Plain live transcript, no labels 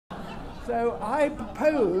So I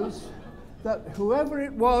propose that whoever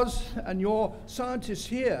it was, and your scientists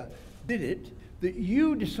here did it, that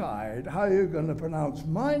you decide how you're going to pronounce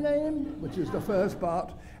my name, which is the first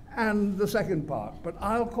part, and the second part. But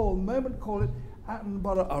I'll call it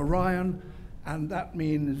Attenborougharion, and that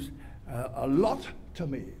means a lot to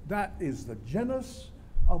me. That is the genus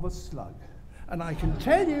of a slug. And I can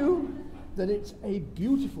tell you that it's a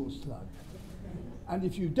beautiful slug. And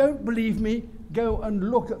if you don't believe me, go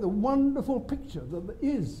and look at the wonderful picture that there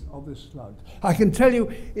is of this slug. I can tell you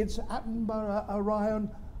it's Attenborougharion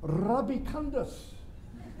rubicundus.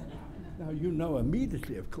 Now you know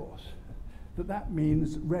immediately, of course, that that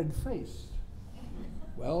means red-faced.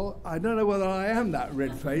 Well, I don't know whether I am that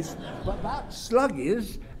red-faced, but that slug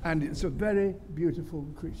is, and it's a very beautiful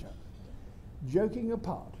creature. Joking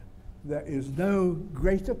apart, there is no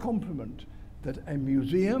greater compliment that a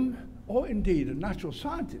museum, or indeed a natural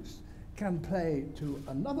scientist, can pay to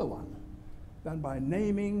another one than by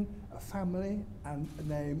naming a family and a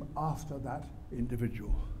name after that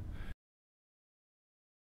individual.